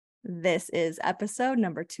This is episode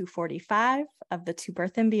number 245 of the To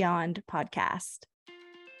Birth and Beyond podcast.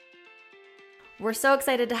 We're so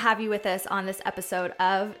excited to have you with us on this episode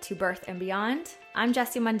of To Birth and Beyond. I'm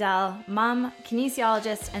Jessie Mundell, mom,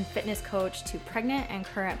 kinesiologist, and fitness coach to pregnant and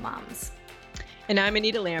current moms. And I'm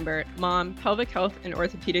Anita Lambert, mom, pelvic health, and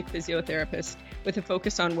orthopedic physiotherapist with a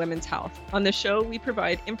focus on women's health. On the show, we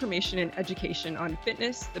provide information and education on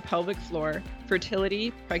fitness, the pelvic floor,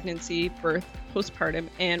 fertility, pregnancy, birth, postpartum,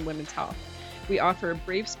 and women's health. We offer a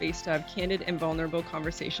brave space to have candid and vulnerable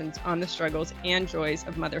conversations on the struggles and joys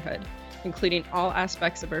of motherhood, including all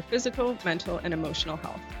aspects of our physical, mental, and emotional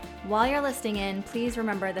health. While you're listening in, please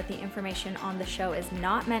remember that the information on the show is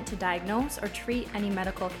not meant to diagnose or treat any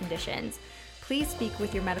medical conditions. Please speak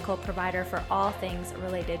with your medical provider for all things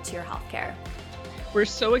related to your healthcare. We're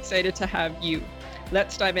so excited to have you.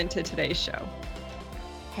 Let's dive into today's show.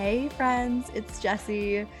 Hey friends, it's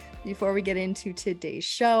Jessie. Before we get into today's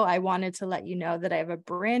show, I wanted to let you know that I have a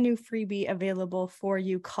brand new freebie available for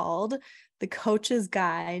you called The Coach's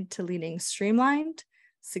Guide to Leading Streamlined,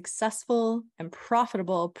 Successful, and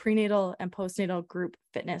Profitable Prenatal and Postnatal Group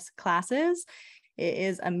Fitness Classes. It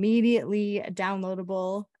is immediately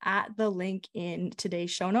downloadable at the link in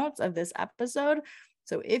today's show notes of this episode.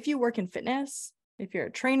 So if you work in fitness, if you're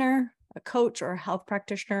a trainer, a coach, or a health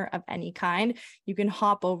practitioner of any kind, you can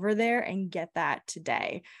hop over there and get that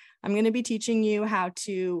today. I'm going to be teaching you how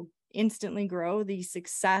to instantly grow the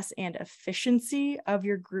success and efficiency of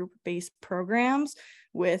your group-based programs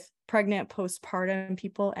with pregnant, postpartum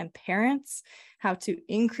people and parents, how to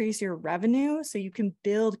increase your revenue so you can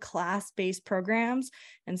build class-based programs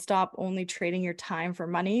and stop only trading your time for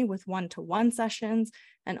money with one-to-one sessions,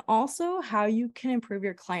 and also how you can improve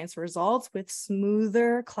your clients' results with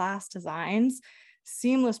smoother class designs,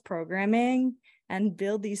 seamless programming, and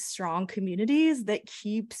build these strong communities that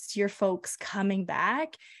keeps your folks coming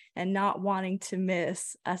back and not wanting to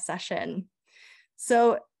miss a session.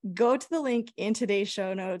 So go to the link in today's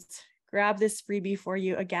show notes, grab this freebie for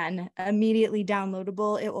you. Again, immediately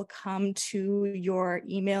downloadable. It will come to your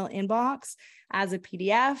email inbox as a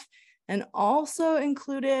PDF. And also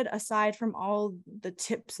included, aside from all the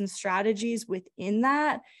tips and strategies within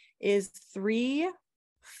that, is 3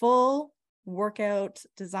 full workouts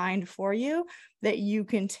designed for you that you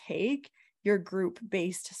can take your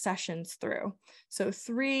group-based sessions through. So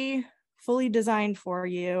 3 fully designed for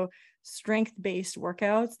you, strength-based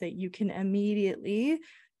workouts that you can immediately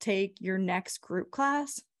take your next group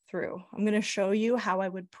class through. I'm going to show you how I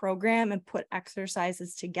would program and put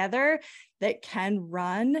exercises together that can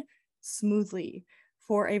run smoothly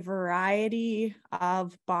for a variety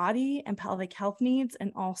of body and pelvic health needs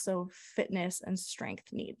and also fitness and strength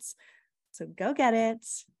needs. So go get it.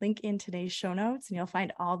 Link in today's show notes and you'll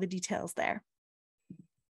find all the details there.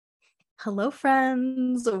 Hello,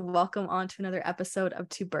 friends. Welcome on to another episode of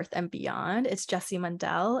To Birth and Beyond. It's Jessie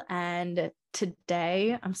Mundell, and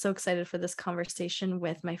today I'm so excited for this conversation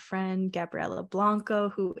with my friend Gabriela Blanco,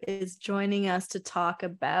 who is joining us to talk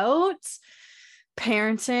about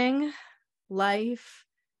parenting, life,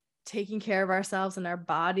 taking care of ourselves and our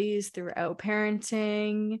bodies throughout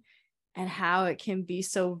parenting, and how it can be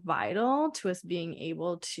so vital to us being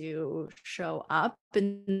able to show up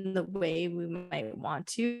in the way we might want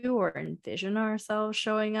to or envision ourselves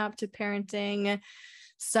showing up to parenting.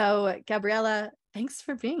 So, Gabriela, thanks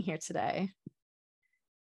for being here today.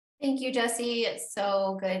 Thank you, Jessie. It's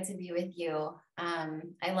so good to be with you.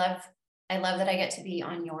 I love that I get to be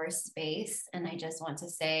on your space. And I just want to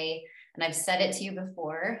say, and I've said it to you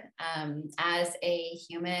before, as a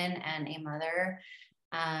human and a mother,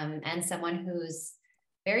 and someone who's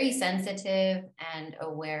very sensitive and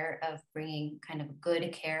aware of bringing kind of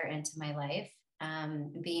good care into my life,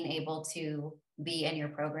 being able to be in your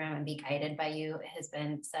program and be guided by you has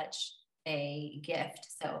been such a gift.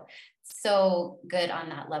 So good on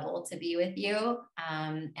that level to be with you.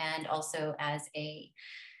 And also as a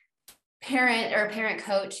parent or parent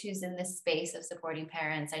coach who's in this space of supporting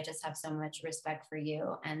parents, I just have so much respect for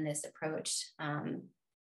you and this approach.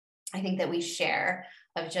 I think that we share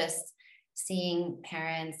of just seeing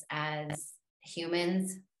parents as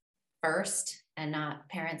humans first and not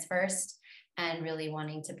parents first, and really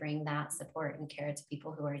wanting to bring that support and care to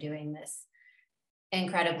people who are doing this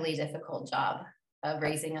incredibly difficult job of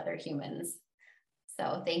raising other humans.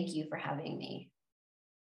 So thank you for having me.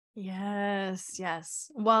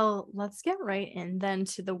 Yes. Well, let's get right in then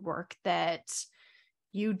to the work that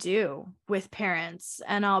you do with parents.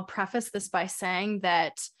 And I'll preface this by saying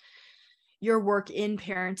that your work in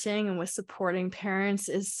parenting and with supporting parents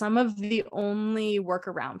is some of the only work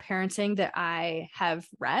around parenting that I have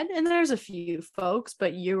read. And there's a few folks,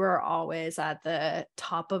 but you are always at the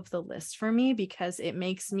top of the list for me because it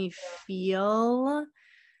makes me feel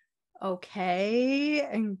okay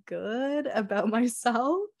and good about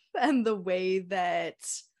myself and the way that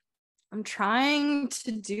I'm trying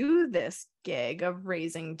to do this gig of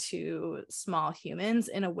raising two small humans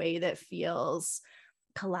in a way that feels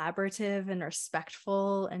collaborative and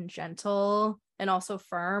respectful and gentle and also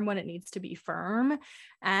firm when it needs to be firm.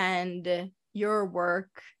 And your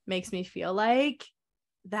work makes me feel like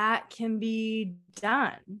that can be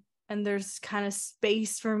done. And there's kind of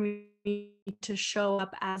space for me to show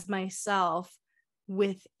up as myself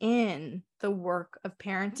within the work of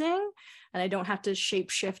parenting. And I don't have to shape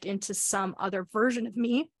shift into some other version of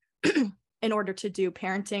me in order to do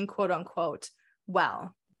parenting, quote unquote,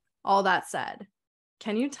 well. All that said,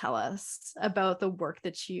 can you tell us about the work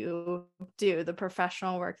that you do, the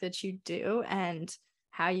professional work that you do, and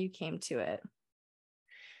how you came to it?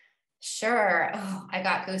 Sure. Oh, I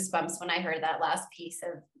got goosebumps when I heard that last piece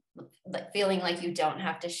of feeling like you don't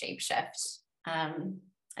have to shapeshift.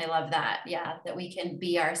 I love that. Yeah, that we can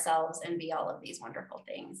be ourselves and be all of these wonderful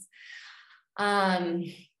things.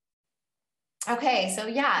 Okay, so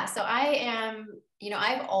yeah, so I am,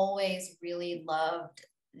 I've always really loved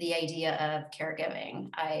the idea of caregiving.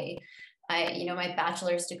 My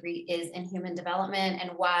bachelor's degree is in human development.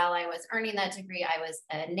 And while I was earning that degree, I was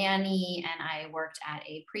a nanny and I worked at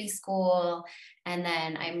a preschool. And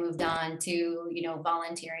then I moved on to,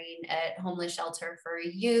 volunteering at homeless shelter for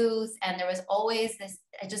youth. And there was always this,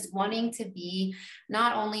 just wanting to be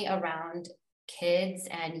not only around kids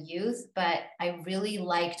and youth, but I really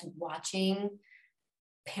liked watching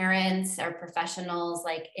parents or professionals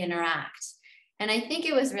like interact. And I think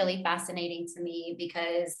it was really fascinating to me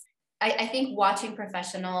because I think watching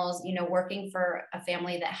professionals, working for a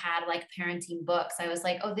family that had like parenting books, I was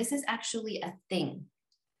like, oh, this is actually a thing.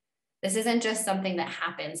 This isn't just something that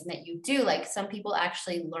happens and that you do. Like some people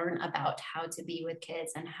actually learn about how to be with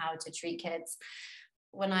kids and how to treat kids.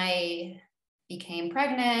 When I became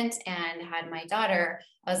pregnant and had my daughter,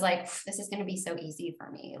 I was like, this is going to be so easy for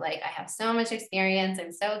me. Like I have so much experience.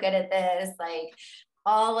 I'm so good at this. Like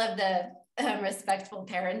all of the respectful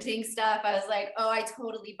parenting stuff. I was like, oh, I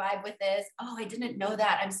totally vibe with this. Oh, I didn't know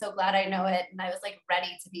that. I'm so glad I know it. And I was like ready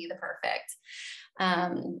to be the perfect,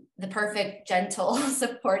 gentle,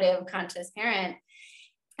 supportive, conscious parent.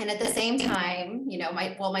 And at the same time,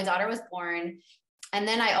 my daughter was born. And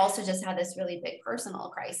then I also just had this really big personal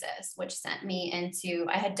crisis, which sent me into,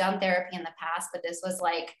 I had done therapy in the past, but this was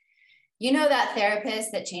like, that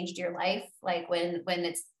therapist that changed your life, like when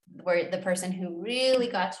it's where the person who really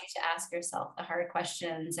got you to ask yourself the hard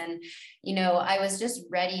questions. And, I was just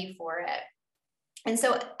ready for it. And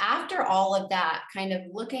so after all of that, kind of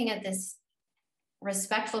looking at this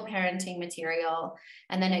respectful parenting material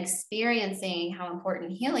and then experiencing how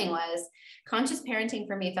important healing was, conscious parenting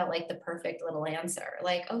for me felt like the perfect little answer.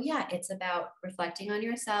 Like, oh yeah, it's about reflecting on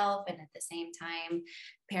yourself and at the same time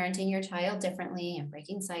parenting your child differently and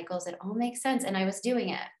breaking cycles. It all makes sense. And I was doing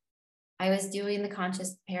it. I was doing the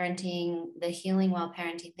conscious parenting, the healing while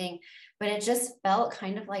parenting thing, but it just felt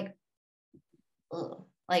kind of like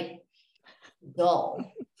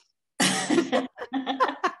dull.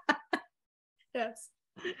 Yes.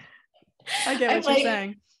 I get what you're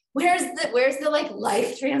saying. Where's the like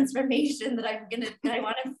life transformation that I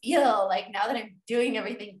want to feel like now that I'm doing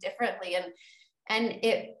everything differently? And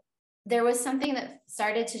there was something that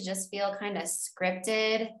started to just feel kind of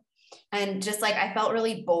scripted. And just like, I felt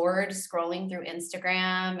really bored scrolling through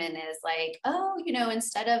Instagram, and it's like, oh,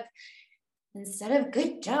 instead of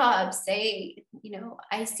good job, say,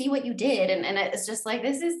 I see what you did. And it's just like,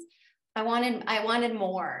 I wanted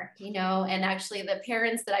more, and actually the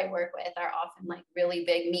parents that I work with are often like really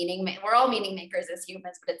big we're all meaning makers as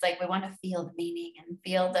humans, but it's like, we want to feel the meaning and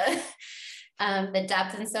feel the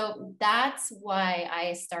depth. And so that's why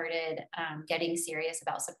I started getting serious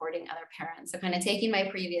about supporting other parents. So kind of taking my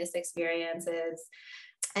previous experiences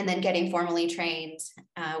and then getting formally trained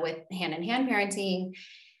with hand-in-hand parenting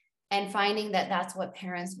and finding that that's what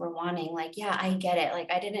parents were wanting. Like, yeah, I get it.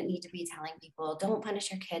 Like, I didn't need to be telling people, don't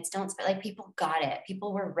punish your kids, like people got it.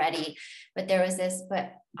 People were ready, but there was this,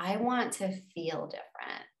 but I want to feel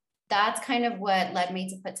different. That's kind of what led me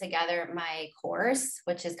to put together my course,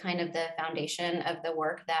 which is kind of the foundation of the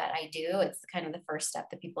work that I do. It's kind of the first step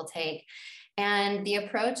that people take. And the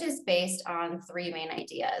approach is based on three main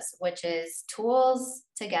ideas, which is tools,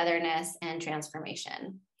 togetherness, and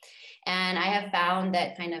transformation. And I have found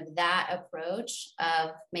that kind of that approach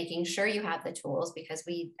of making sure you have the tools, because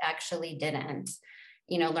we actually didn't,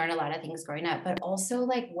 learn a lot of things growing up, but also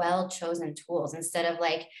like well-chosen tools instead of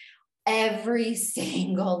like every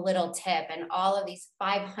single little tip and all of these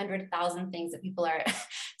 500,000 things that people are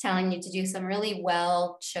telling you to do. Some really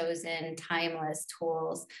well-chosen, timeless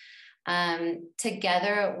tools,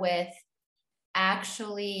 together with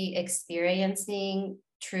actually experiencing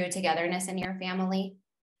true togetherness in your family.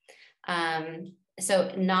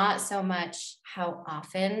 So not so much how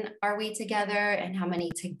often are we together and how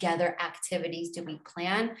many together activities do we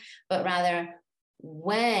plan, but rather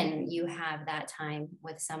when you have that time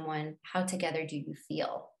with someone, how together do you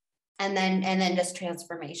feel? And then just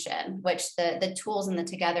transformation, which the tools and the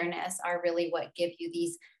togetherness are really what give you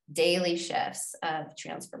these daily shifts of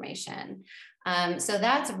transformation. So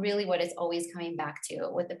that's really what it's always coming back to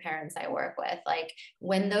with the parents I work with. Like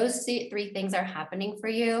when those three things are happening for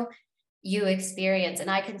you, you experience,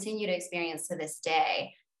 and I continue to experience to this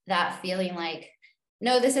day, that feeling like,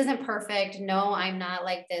 no, this isn't perfect. No, I'm not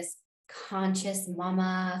like this conscious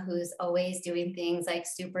mama who's always doing things like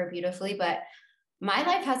super beautifully, but my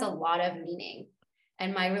life has a lot of meaning,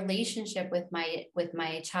 and my relationship with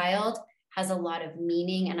my child has a lot of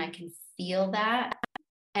meaning, and I can feel that.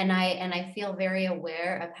 And I feel very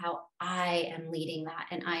aware of how I am leading that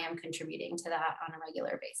and I am contributing to that on a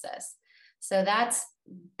regular basis. So that's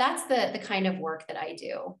the kind of work that I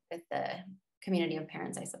do with the community of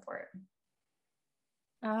parents I support.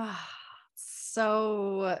 Ah,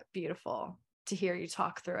 so beautiful to hear you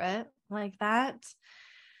talk through it like that.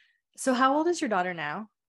 So how old is your daughter now?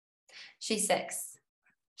 She's 6.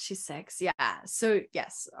 She's 6. Yeah. So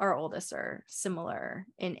yes, our oldest are similar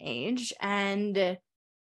in age. And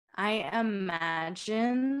I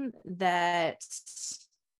imagine that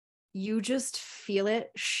you just feel it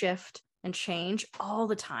shift and change all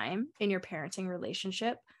the time in your parenting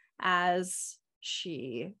relationship as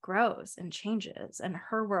she grows and changes and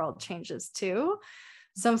her world changes too.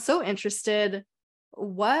 So I'm so interested,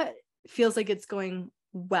 what feels like it's going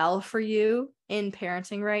well for you in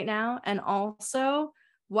parenting right now, and also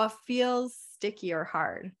what feels sticky or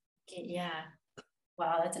hard? Yeah.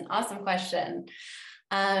 Wow, that's an awesome question.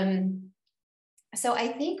 So I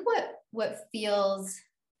think what feels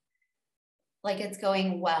like it's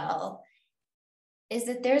going well is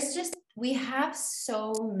that we have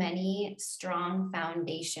so many strong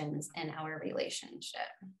foundations in our relationship.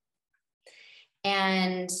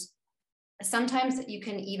 And sometimes you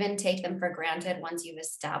can even take them for granted once you've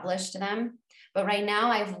established them. But right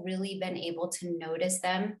now I've really been able to notice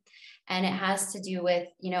them. And it has to do with,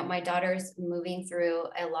 my daughter's moving through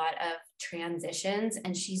a lot of transitions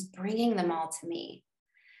and she's bringing them all to me.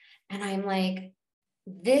 And I'm like,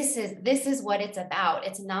 this is what it's about.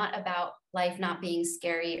 It's not about life not being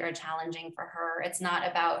scary or challenging for her. It's not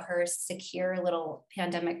about her secure little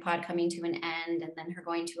pandemic pod coming to an end and then her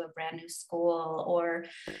going to a brand new school, or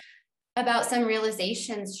about some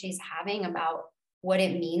realizations she's having about what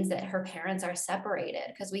it means that her parents are separated,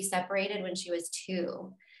 because we separated when she was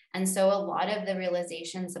 2. And so a lot of the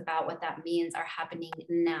realizations about what that means are happening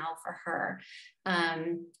now for her.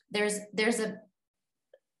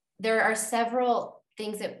 There are several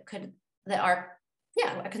things that are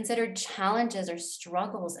considered challenges or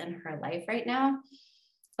struggles in her life right now.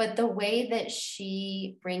 But the way that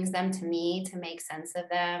she brings them to me to make sense of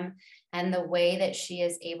them, and the way that she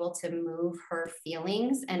is able to move her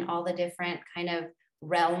feelings and all the different kind of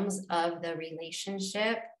realms of the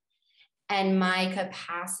relationship, and my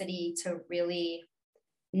capacity to really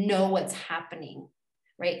know what's happening,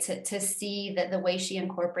 right? To see that the way she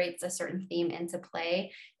incorporates a certain theme into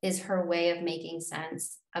play is her way of making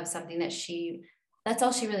sense of something that's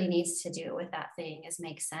all she really needs to do with that thing, is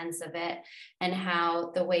make sense of it. And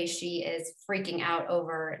how the way she is freaking out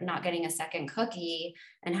over not getting a second cookie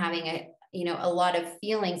and having a lot of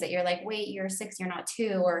feelings that you're like, wait, you're 6, you're not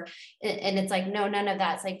 2, and it's like, no, none of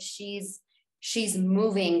that. It's like she's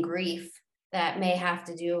moving grief that may have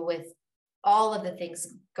to do with all of the things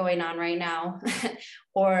going on right now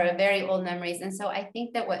or very old memories. And so I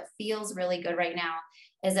think that what feels really good right now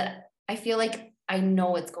is that I feel like I know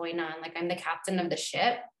what's going on. Like I'm the captain of the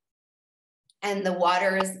ship and the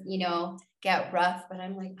waters, get rough, but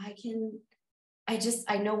I'm like,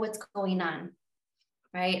 I know what's going on.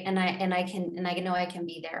 Right. And I know I can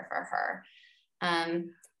be there for her.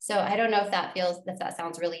 So I don't know if that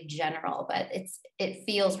sounds really general, but it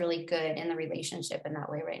feels really good in the relationship in that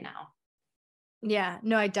way right now. Yeah,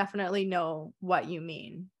 no, I definitely know what you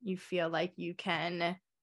mean. You feel like you can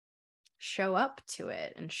show up to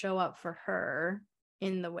it and show up for her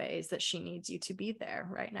in the ways that she needs you to be there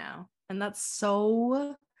right now. And that's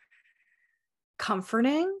so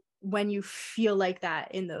comforting when you feel like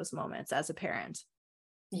that in those moments as a parent.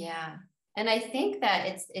 Yeah. And I think that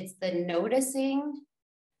it's the noticing,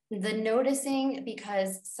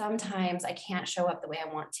 because sometimes I can't show up the way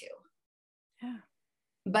I want to. Yeah.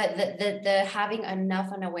 But the having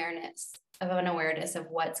enough an awareness of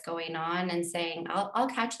what's going on and saying, I'll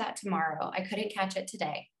catch that tomorrow. I couldn't catch it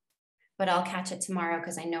today, but I'll catch it tomorrow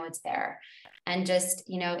because I know it's there. And just,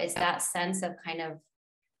 it's that sense of kind of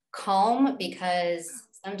calm, because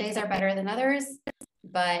some days are better than others,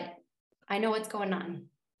 but I know what's going on.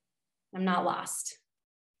 I'm not lost.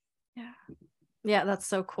 Yeah. Yeah, that's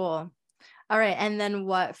so cool. All right. And then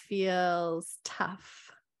what feels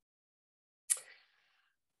tough?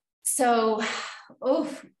 So,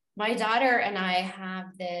 my daughter and I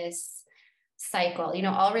have this cycle.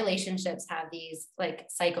 All relationships have these like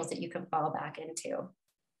cycles that you can fall back into.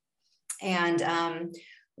 And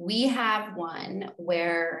we have one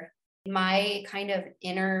where my kind of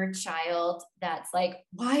inner child that's like,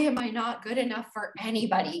 why am I not good enough for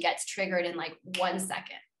anybody, gets triggered in like 1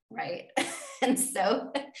 second, right? And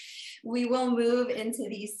so we will move into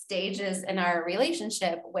these stages in our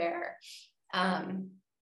relationship where,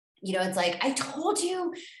 it's like, I told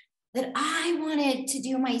you that I wanted to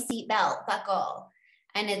do my seatbelt buckle.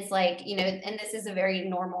 And it's like, and this is a very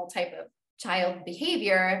normal type of child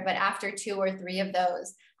behavior, but after 2 or 3 of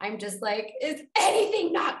those, I'm just like, is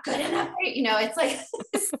anything not good enough? It's like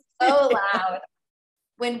so loud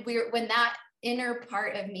when that inner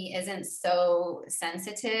part of me isn't so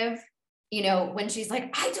sensitive. When she's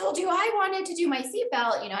like, I told you I wanted to do my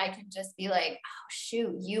seatbelt, I can just be like, oh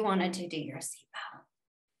shoot, you wanted to do your seatbelt.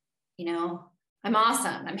 I'm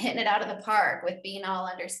awesome. I'm hitting it out of the park with being all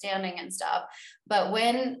understanding and stuff. But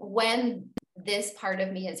when this part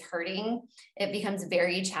of me is hurting, it becomes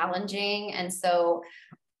very challenging. And so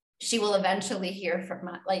she will eventually hear from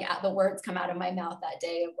the words come out of my mouth that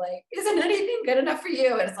day of like, isn't anything good enough for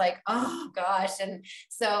you? And it's like, oh gosh. And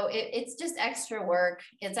so it's just extra work.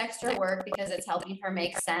 It's extra work because it's helping her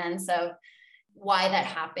make sense of why that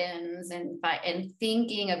happens, and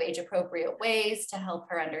thinking of age appropriate ways to help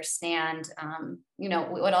her understand.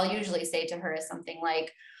 What I'll usually say to her is something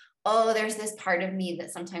like, oh, there's this part of me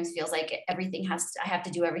that sometimes feels like I have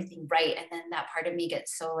to do everything right. And then that part of me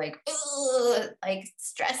gets so like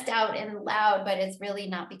stressed out and loud, but it's really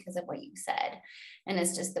not because of what you said. And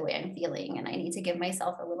it's just the way I'm feeling. And I need to give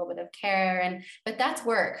myself a little bit of care. But that's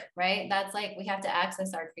work, right? That's like, we have to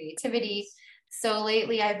access our creativity. So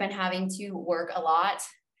lately I've been having to work a lot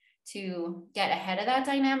to get ahead of that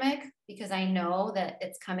dynamic, because I know that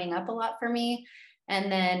it's coming up a lot for me. And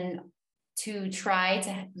then to try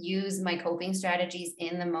to use my coping strategies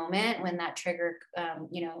in the moment when that trigger,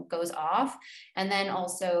 goes off. And then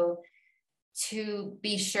also to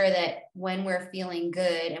be sure that when we're feeling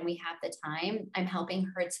good and we have the time, I'm helping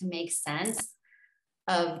her to make sense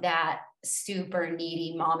of that super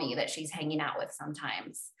needy mommy that she's hanging out with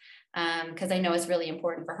sometimes. Because I know it's really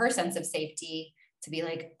important for her sense of safety to be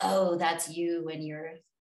like, oh, that's you and your,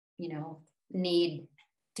 need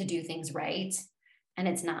to do things right. And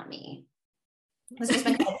it's not me. It's just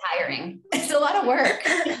been kind of tiring. It's a lot of work.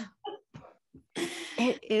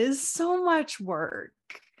 It is so much work.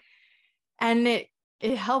 And it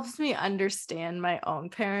helps me understand my own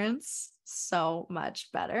parents so much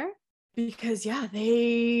better, because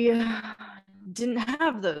they didn't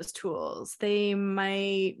have those tools. They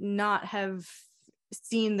might not have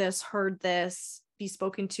seen this, heard this, be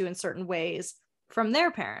spoken to in certain ways from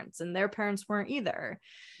their parents, and their parents weren't either.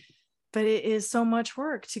 But it is so much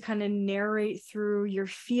work to kind of narrate through your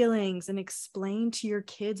feelings and explain to your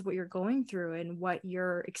kids what you're going through and what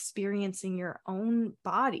you're experiencing your own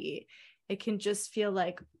body. It can just feel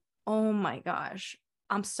like, oh my gosh,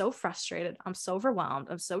 I'm so frustrated. I'm so overwhelmed.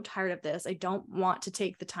 I'm so tired of this. I don't want to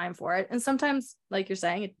take the time for it. And sometimes, like you're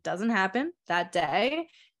saying, it doesn't happen that day.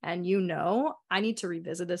 And I need to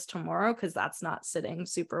revisit this tomorrow because that's not sitting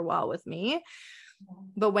super well with me.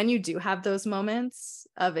 But when you do have those moments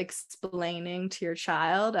of explaining to your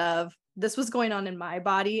child of, this was going on in my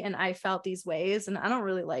body and I felt these ways, and I don't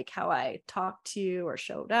really like how I talked to you or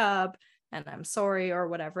showed up, and I'm sorry, or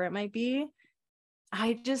whatever it might be.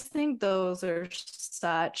 I just think those are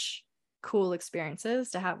such cool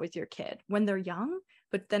experiences to have with your kid when they're young,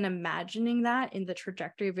 but then imagining that in the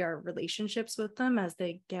trajectory of your relationships with them as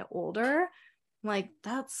they get older, like,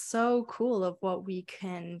 that's so cool of what we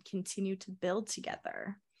can continue to build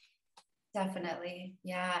together. Definitely.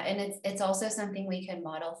 Yeah. And it's also something we can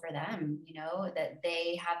model for them, that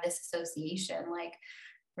they have this association, like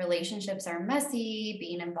relationships are messy.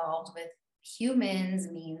 Being involved with humans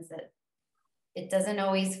means that it doesn't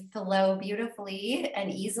always flow beautifully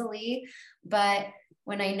and easily, but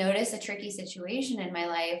when I notice a tricky situation in my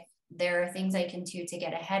life, there are things I can do to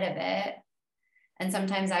get ahead of it. And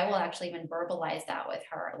sometimes I will actually even verbalize that with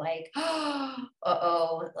her, like,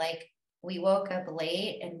 oh, like we woke up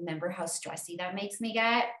late and remember how stressy that makes me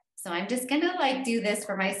get. So I'm just gonna like do this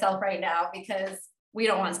for myself right now because we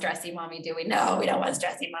don't want stressy mommy, do we? No, we don't want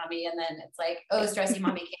stressy mommy. And then it's like, oh, stressy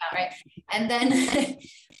mommy came out, right?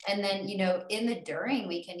 And then, you know, in the during,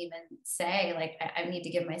 we can even say like, I need to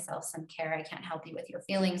give myself some care. I can't help you with your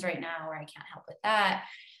feelings right now, or I can't help with that.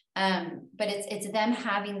 But it's them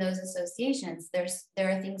having those associations. There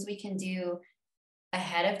are things we can do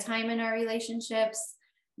ahead of time in our relationships.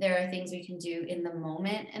 There are things we can do in the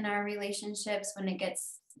moment in our relationships when it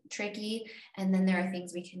gets tricky. And then there are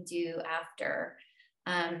things we can do after.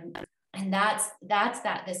 And that's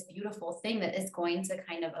this beautiful thing that is going to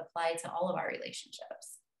kind of apply to all of our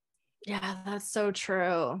relationships. Yeah, that's so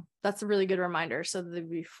true. That's a really good reminder. So the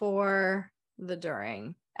before, the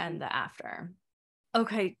during, and the after.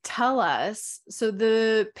 Okay, tell us, so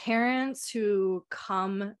the parents who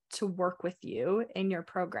come to work with you in your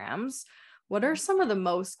programs, what are some of the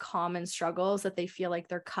most common struggles that they feel like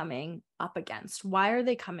they're coming up against? Why are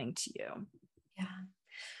they coming to you? Yeah.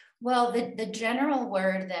 Well, the general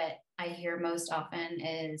word that I hear most often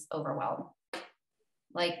is overwhelmed.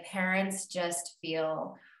 Like parents just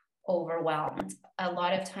feel overwhelmed. A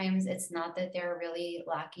lot of times it's not that they're really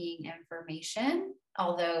lacking information,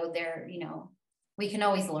 although they're, you know, we can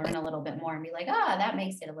always learn a little bit more and be like, that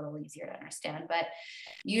makes it a little easier to understand. But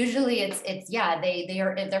usually it's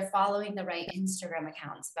they're following the right Instagram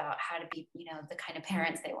accounts about how to be, you know, the kind of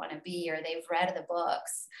parents they want to be, or they've read the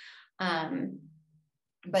books.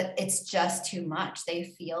 But it's just too much.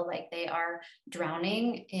 They feel like they are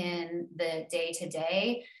drowning in the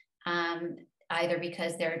day-to-day, either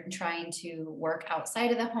because they're trying to work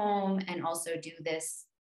outside of the home and also do this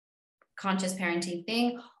conscious parenting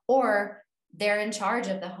thing, or they're in charge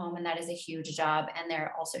of the home and that is a huge job, and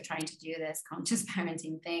they're also trying to do this conscious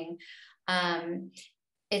parenting thing.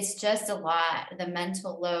 It's just a lot, the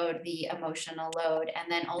mental load, the emotional load,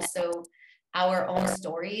 and then also our own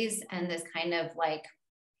stories and this kind of like,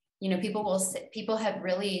 you know, people have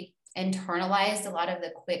really internalized a lot of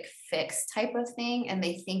the quick fix type of thing, and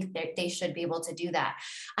they think that they should be able to do that.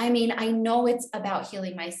 I mean, I know it's about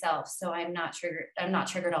healing myself, so I'm not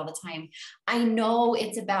triggered all the time. I know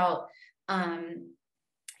it's about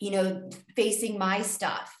you know, facing my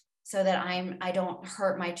stuff so that I don't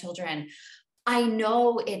hurt my children. I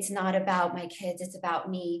know it's not about my kids, it's about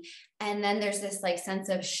me. And then there's this like sense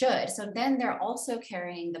of should. So then they're also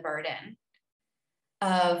carrying the burden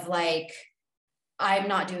of like, I'm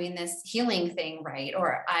not doing this healing thing right,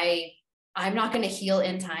 or I'm not going to heal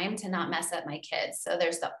in time to not mess up my kids. So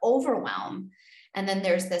there's the overwhelm. And then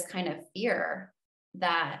there's this kind of fear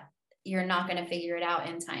that you're not going to figure it out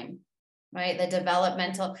in time. Right. The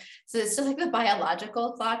developmental. So it's just like the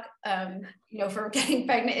biological clock, you know, for getting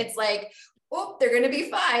pregnant. It's like, oh, they're going to be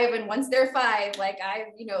 5. And once they're 5, like I,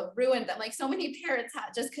 you know, ruined them. Like so many parents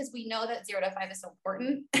have, just because we know that 0 to 5 is so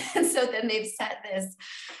important. And so then they've set this,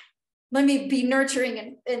 let me be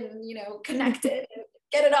nurturing and you know, connected and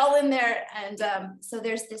get it all in there. And so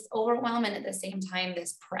there's this overwhelm and at the same time,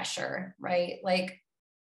 this pressure, right? Like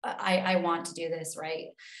I want to do this right.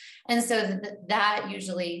 And so that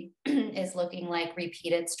usually is looking like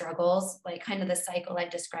repeated struggles, like kind of the cycle I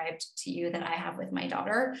described to you that I have with my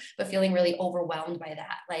daughter, but feeling really overwhelmed by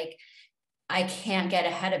that. Like I can't get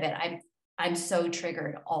ahead of it. I'm so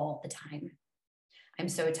triggered all the time. I'm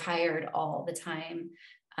so tired all the time.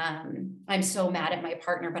 I'm so mad at my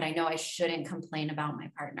partner, but I know I shouldn't complain about my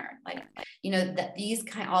partner. Like, you know, that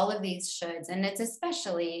all of these shoulds, and it's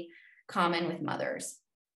especially common with mothers.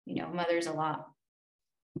 You know, mothers a lot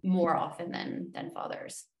more often than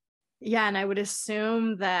fathers. Yeah. And I would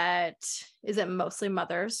assume that, is it mostly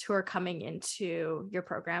mothers who are coming into your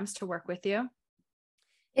programs to work with you?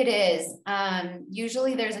 It is.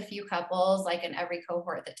 Usually there's a few couples like in every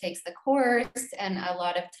cohort that takes the course. And a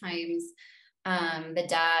lot of times the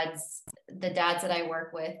dads that I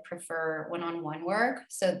work with prefer one-on-one work.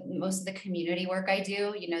 So most of the community work I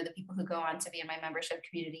do, you know, the people who go on to be in my membership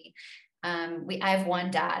community, I have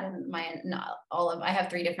one dad and I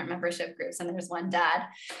have 3 different membership groups and there's one dad.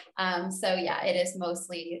 So yeah, it is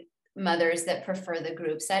mostly mothers that prefer the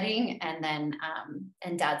group setting, and then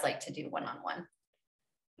and dads like to do one-on-one.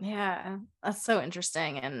 Yeah, that's so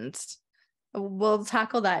interesting. And we'll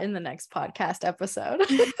tackle that in the next podcast episode.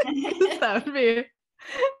 That would be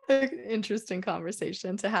an interesting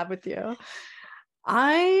conversation to have with you.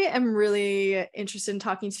 I am really interested in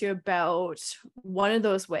talking to you about one of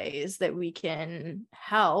those ways that we can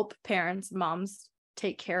help parents, moms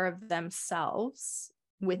take care of themselves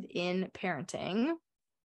within parenting.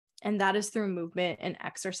 And that is through movement and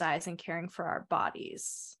exercise and caring for our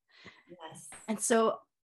bodies. Yes. And so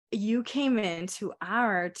you came into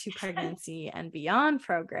our To Pregnancy and Beyond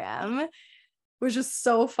program, which is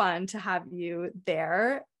so fun to have you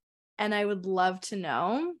there. And I would love to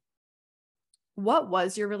know, what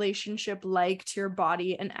was your relationship like to your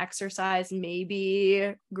body and exercise,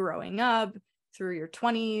 maybe growing up through your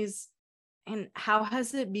 20s? And how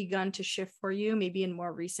has it begun to shift for you, maybe in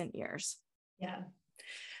more recent years? Yeah.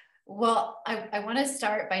 Well, I want to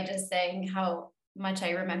start by just saying how much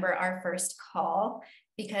I remember our first call,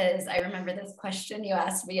 because I remember this question you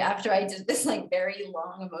asked me after I did this like very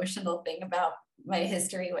long emotional thing about my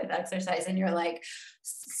history with exercise. And you're like,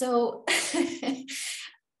 so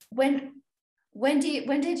when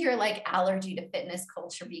did your like allergy to fitness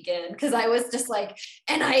culture begin? Because I was just like,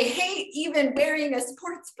 and I hate even wearing a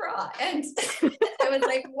sports bra. And I was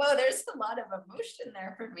like, whoa, there's a lot of emotion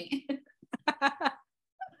there for me.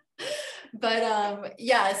 But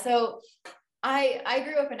yeah, so I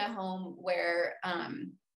grew up in a home where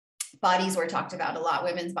bodies were talked about a lot.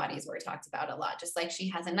 Women's bodies were talked about a lot. Just like, she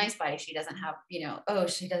has a nice body, she doesn't have, oh,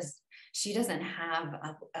 she doesn't have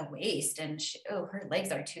a waist, and her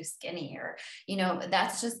legs are too skinny, or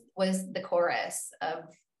that's just was the chorus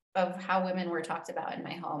of how women were talked about in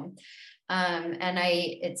my home. And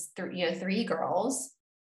it's three girls,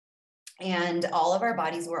 and all of our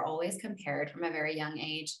bodies were always compared from a very young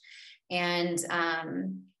age. And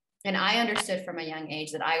I understood from a young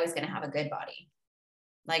age that I was going to have a good body.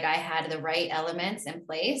 Like, I had the right elements in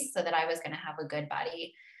place so that I was going to have a good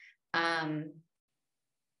body.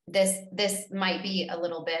 This might be a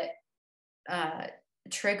little bit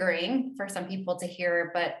triggering for some people to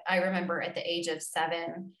hear, but I remember at the age of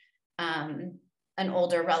 7, an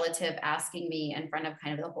older relative asking me in front of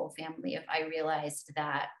kind of the whole family if I realized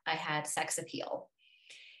that I had sex appeal,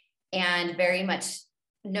 and very much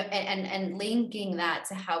and linking that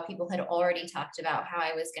to how people had already talked about how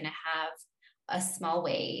I was going to have a small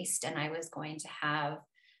waist and I was going to have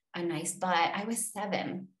a nice butt. I was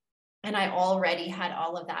 7 and I already had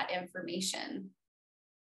all of that information.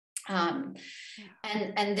 And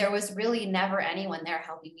there was really never anyone there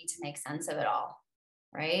helping me to make sense of it all.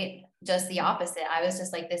 Right. Just the opposite. I was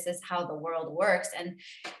just like, this is how the world works.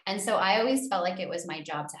 And so I always felt like it was my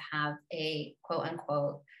job to have a quote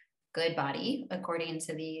unquote good body according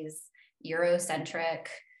to these Eurocentric,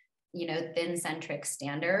 thin-centric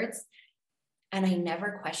standards. And I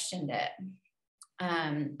never questioned it.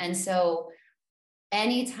 And so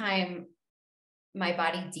anytime my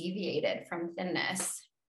body deviated from thinness,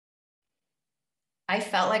 I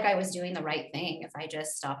felt like I was doing the right thing if I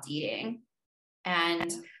just stopped eating. And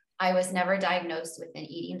I was never diagnosed with an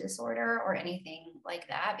eating disorder or anything like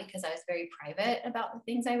that, because I was very private about the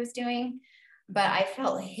things I was doing. But I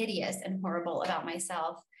felt hideous and horrible about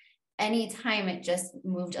myself anytime it just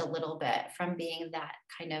moved a little bit from being that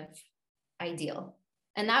kind of ideal.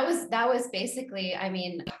 And that was basically, I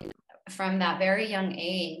mean, from that very young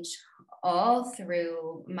age, all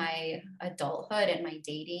through my adulthood and my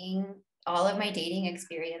dating, all of my dating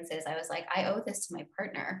experiences, I was like, I owe this to my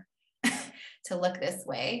partner to look this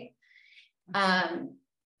way. And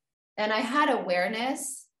I had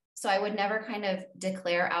awareness, so I would never kind of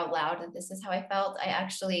declare out loud that this is how I felt.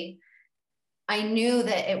 I knew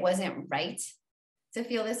that it wasn't right to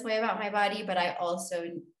feel this way about my body, but I also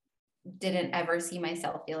didn't ever see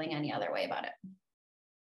myself feeling any other way about it.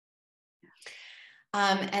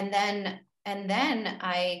 And then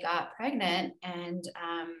I got pregnant, and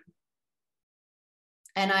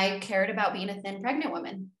I cared about being a thin pregnant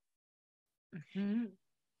woman. Mm-hmm.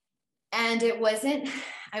 And it wasn't,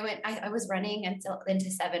 I was running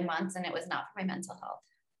into 7 months, and it was not for my mental health,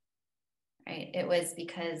 right? It was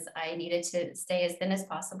because I needed to stay as thin as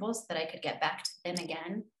possible so that I could get back to thin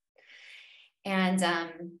again. And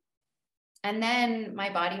then my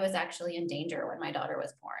body was actually in danger when my daughter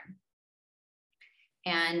was born.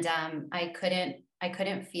 And I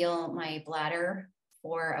couldn't feel my bladder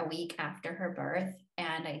for a week after her birth.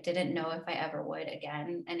 And I didn't know if I ever would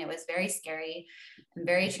again. And it was very scary and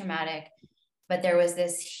very traumatic. But there was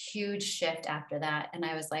this huge shift after that. And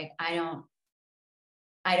I was like, I don't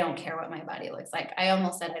care what my body looks like. I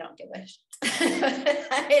almost said, I don't give a shit.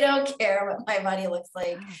 I don't care what my body looks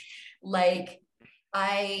like.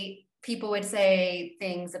 People would say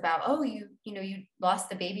things about, oh, you lost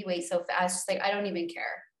the baby weight so fast. Just like, I don't even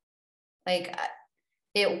care. Like,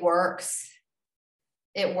 it works.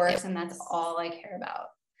 It works. And that's all I care about.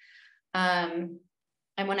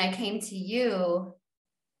 And when I came to you,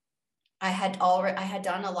 I had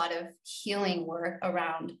done a lot of healing work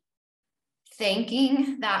around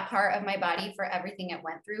thanking that part of my body for everything it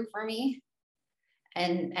went through for me,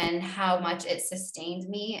 and how much it sustained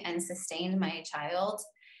me and sustained my child,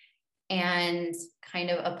 and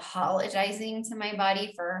kind of apologizing to my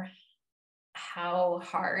body for how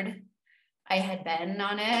hard I had been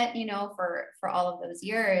on it, for all of those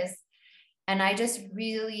years. And I just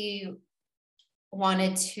really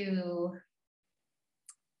wanted to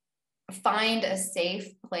find a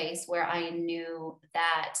safe place where I knew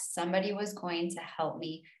that somebody was going to help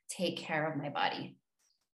me take care of my body.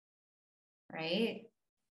 Right.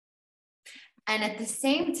 And at the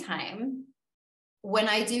same time, when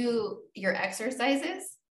I do your exercises,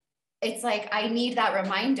 it's like I need that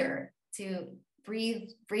reminder to breathe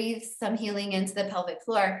some healing into the pelvic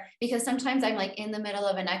floor, because sometimes I'm like in the middle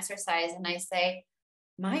of an exercise and I say,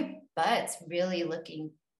 my butt's really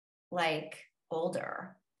looking like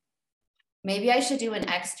older. Maybe I should do an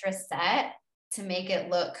extra set to make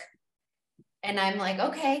it look. And I'm like,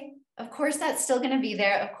 okay, of course that's still going to be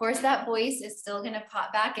there. Of course that voice is still going to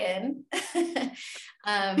pop back in.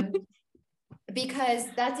 Because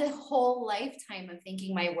that's a whole lifetime of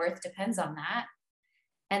thinking my worth depends on that.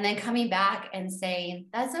 And then coming back and saying,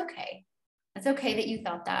 that's okay. It's okay that you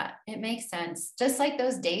thought that. It makes sense. Just like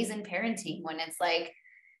those days in parenting when it's like,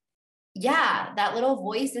 yeah, that little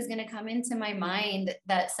voice is going to come into my mind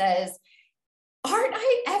that says, aren't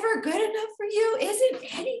I ever good enough for you? Isn't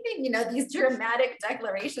anything, these dramatic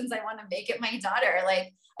declarations I want to make at my daughter.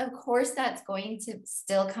 Like, of course, that's going to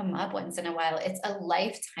still come up once in a while. It's a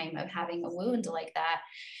lifetime of having a wound like that.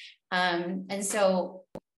 And so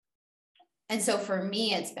for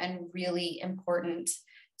me, it's been really important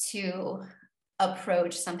to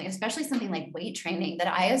approach something, especially something like weight training, that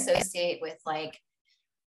I associate with like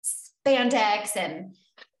spandex and,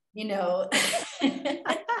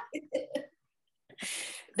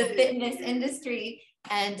 the fitness industry,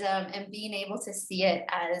 and being able to see it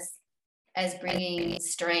as bringing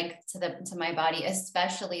strength to my body,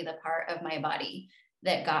 especially the part of my body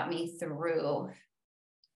that got me through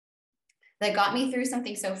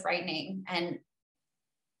something so frightening, and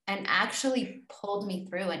actually pulled me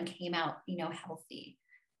through and came out, healthy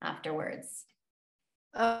afterwards.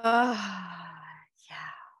 Yeah.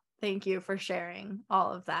 Thank you for sharing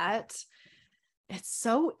all of that. It's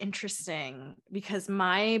so interesting because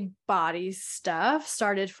my body stuff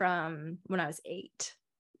started from when I was 8,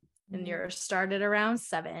 and yours started around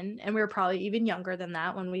 7. And we were probably even younger than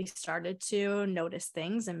that when we started to notice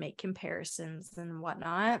things and make comparisons and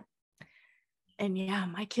whatnot. And yeah,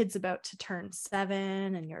 my kid's about to turn 7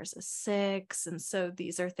 and yours is 6. And so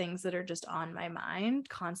these are things that are just on my mind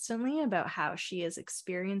constantly about how she is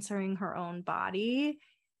experiencing her own body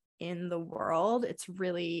in the world.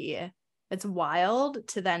 It's wild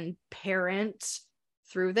to then parent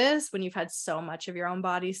through this when you've had so much of your own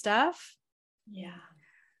body stuff. Yeah.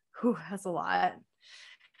 Whew, that's a lot.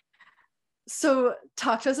 So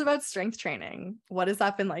talk to us about strength training. What has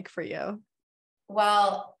that been like for you?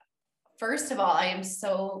 Well, first of all, I am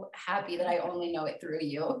so happy that I only know it through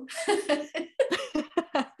you.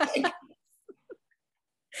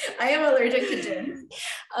 I am allergic to gyms.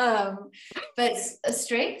 But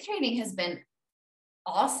strength training has been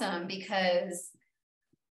awesome, because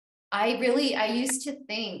I used to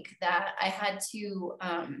think that I had to,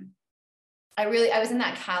 I was in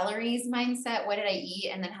that calories mindset. What did I eat?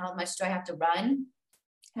 And then how much do I have to run?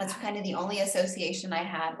 That's kind of the only association I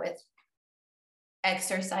had with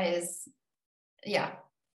exercise. Yeah,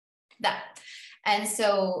 that. And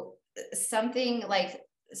so something like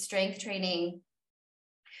strength training,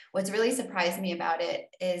 what's really surprised me about it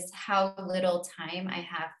is how little time I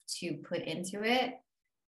have to put into it,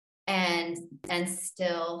 and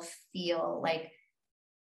still feel like,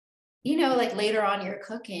 like later on you're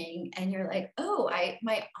cooking and you're like, oh,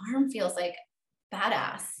 my arm feels like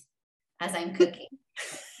badass as I'm cooking.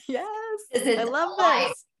 Yes. I love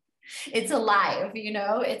this. It's alive,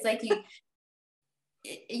 it's like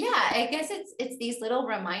yeah, I guess it's these little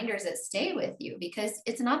reminders that stay with you, because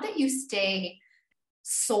it's not that you stay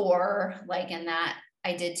sore, like in that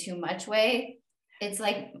I did too much way. It's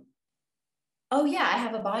like, oh yeah, I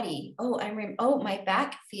have a body. Oh, my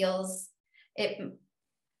back feels it.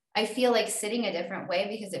 I feel like sitting a different way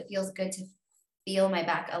because it feels good to feel my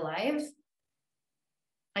back alive.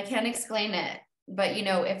 I can't explain it, but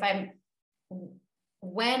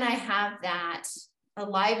when I have that,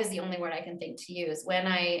 alive is the only word I can think to use. When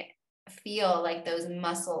I feel like those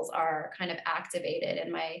muscles are kind of activated in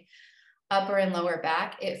my upper and lower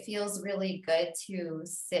back, it feels really good to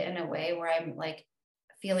sit in a way where I'm like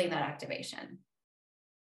feeling that activation.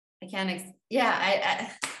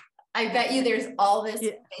 I bet you there's all this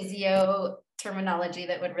physio terminology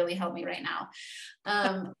that would really help me right now.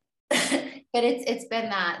 But it's been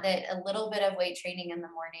that a little bit of weight training in the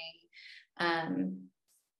morning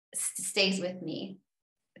stays with me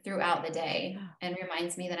throughout the day and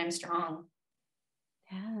reminds me that I'm strong.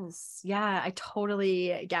 Yes. Yeah, I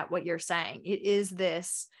totally get what you're saying. It is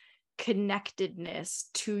this connectedness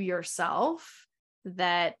to yourself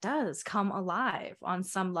that does come alive on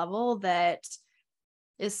some level that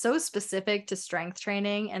is so specific to strength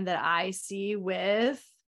training, and that I see with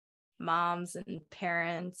moms and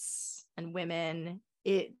parents and women.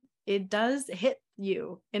 It does hit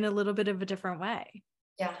you in a little bit of a different way.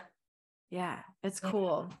 Yeah, it's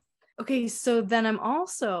cool. Okay, so then I'm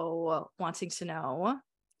also wanting to know,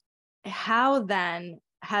 how then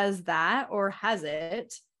has that, or has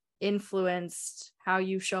it influenced how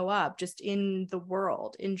you show up just in the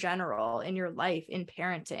world in general, in your life, in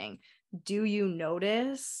parenting? Do you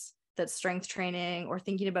notice that strength training or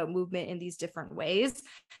thinking about movement in these different ways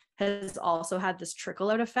has also had this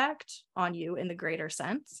trickle out effect on you in the greater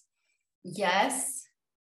sense? Yes.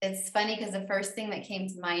 It's funny because the first thing that came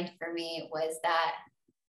to mind for me was that,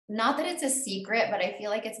 not that it's a secret, but I feel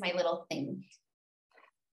like it's my little thing.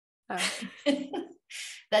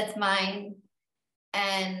 That's mine.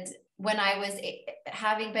 And when I was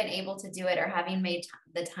having been able to do it, or having made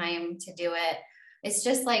the time to do it, it's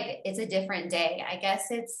just like, it's a different day. I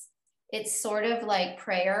guess it's sort of like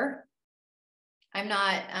prayer. I'm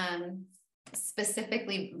not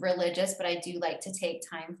specifically religious, but I do like to take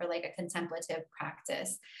time for like a contemplative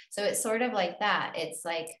practice. So it's sort of like that. It's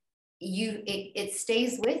like it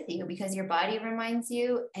stays with you because your body reminds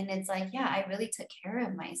you, and it's like, yeah, I really took care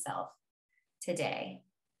of myself today.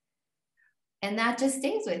 And that just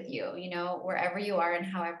stays with you, wherever you are and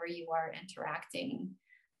however you are interacting.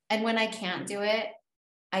 And when I can't do it,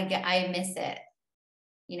 I miss it.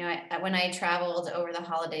 When I traveled over the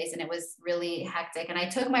holidays and it was really hectic, and I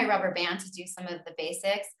took my rubber band to do some of the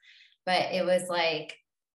basics, but it was like,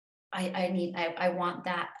 I want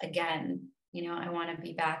that again. I want to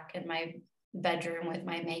be back in my bedroom with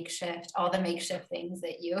my makeshift, all the makeshift things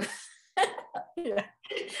that you,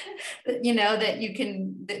 that you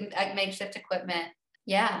can, the makeshift equipment.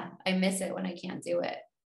 Yeah. I miss it when I can't do it.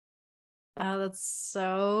 Oh, that's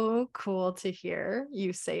so cool to hear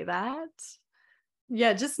you say that.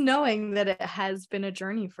 Yeah, just knowing that it has been a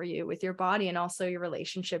journey for you with your body, and also your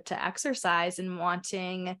relationship to exercise, and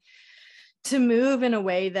wanting to move in a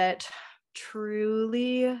way that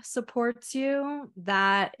truly supports you.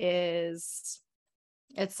 It's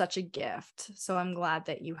such a gift. So I'm glad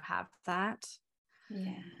that you have that.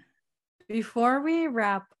 Yeah. Before we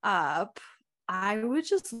wrap up, I would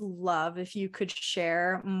just love if you could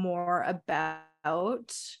share more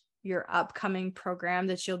about your upcoming program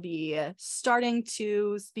that you'll be starting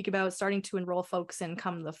to speak about, starting to enroll folks in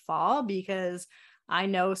come the fall, because I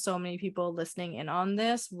know so many people listening in on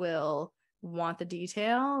this will want the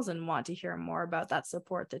details and want to hear more about that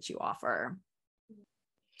support that you offer.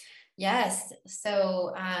 Yes.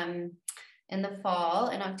 So in the fall,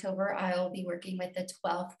 in October, I'll be working with the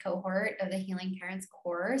 12th cohort of the Healing Parents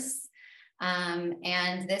course.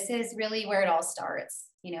 And this is really where it all starts,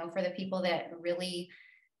 for the people that really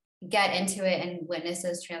get into it and witness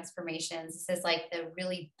those transformations. This is like the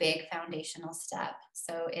really big foundational step.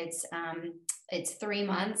 So it's 3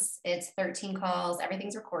 months, it's 13 calls,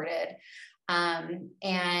 everything's recorded. And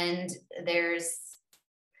there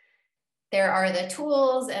are the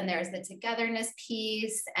tools, and there's the togetherness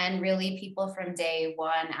piece, and really people from day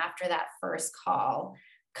one, after that first call,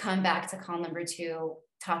 come back to call number 2,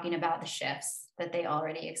 talking about the shifts that they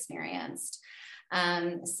already experienced.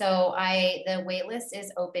 So the wait list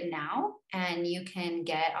is open now, and you can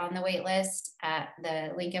get on the wait list at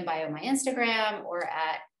the link in bio, my Instagram, or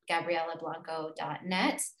at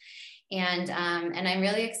gabrielablanco.net. And I'm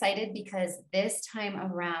really excited because this time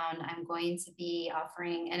around, I'm going to be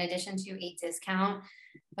offering, in addition to a discount,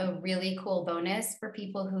 a really cool bonus for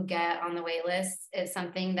people who get on the wait list. It's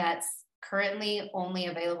something that's currently only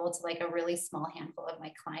available to like a really small handful of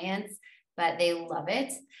my clients, but they love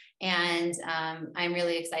it. And I'm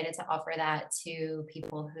really excited to offer that to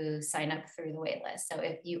people who sign up through the wait list. So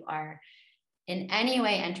if you are in any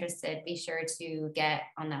way interested, be sure to get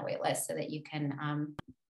on that wait list so that you can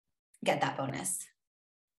get that bonus.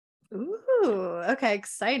 Ooh, okay,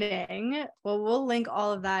 exciting. Well, we'll link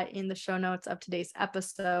all of that in the show notes of today's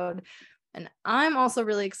episode. And I'm also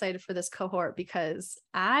really excited for this cohort because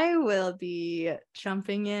I will be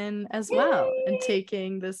jumping in as well and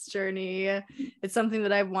taking this journey. It's something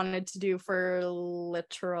that I've wanted to do for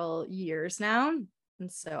literal years now. And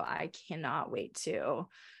so I cannot wait to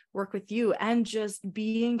work with you and just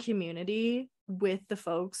be in community with the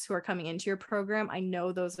folks who are coming into your program. I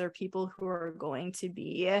know those are people who are going to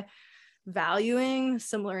be valuing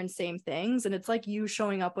similar and same things. And it's like you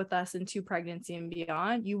showing up with us into pregnancy and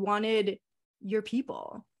beyond. You wanted your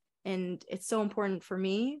people. And it's so important for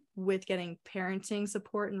me with getting parenting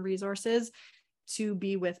support and resources to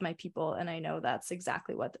be with my people. And I know that's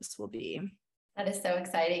exactly what this will be. That is so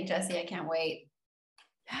exciting, Jessie. I can't wait.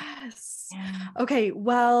 Yes. Okay.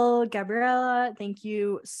 Well, Gabriella, thank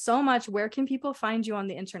you so much. Where can people find you on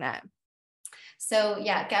the internet? So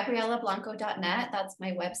yeah, GabriellaBlanco.net, that's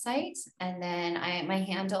my website. And then my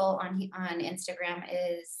handle on Instagram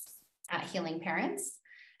is @HealingParents.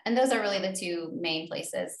 And those are really the two main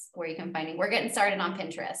places where you can find me. We're getting started on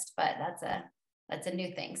Pinterest, but that's a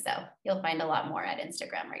new thing. So you'll find a lot more at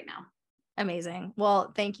Instagram right now. Amazing.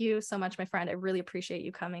 Well, thank you so much, my friend. I really appreciate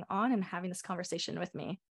you coming on and having this conversation with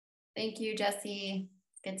me. Thank you, Jessie.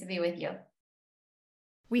 It's good to be with you.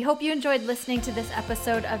 We hope you enjoyed listening to this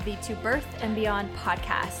episode of the To Birth and Beyond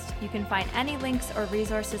podcast. You can find any links or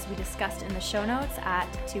resources we discussed in the show notes at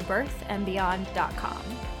tobirthandbeyond.com.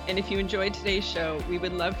 And if you enjoyed today's show, we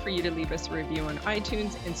would love for you to leave us a review on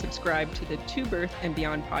iTunes and subscribe to the To Birth and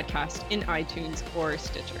Beyond podcast in iTunes or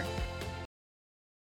Stitcher.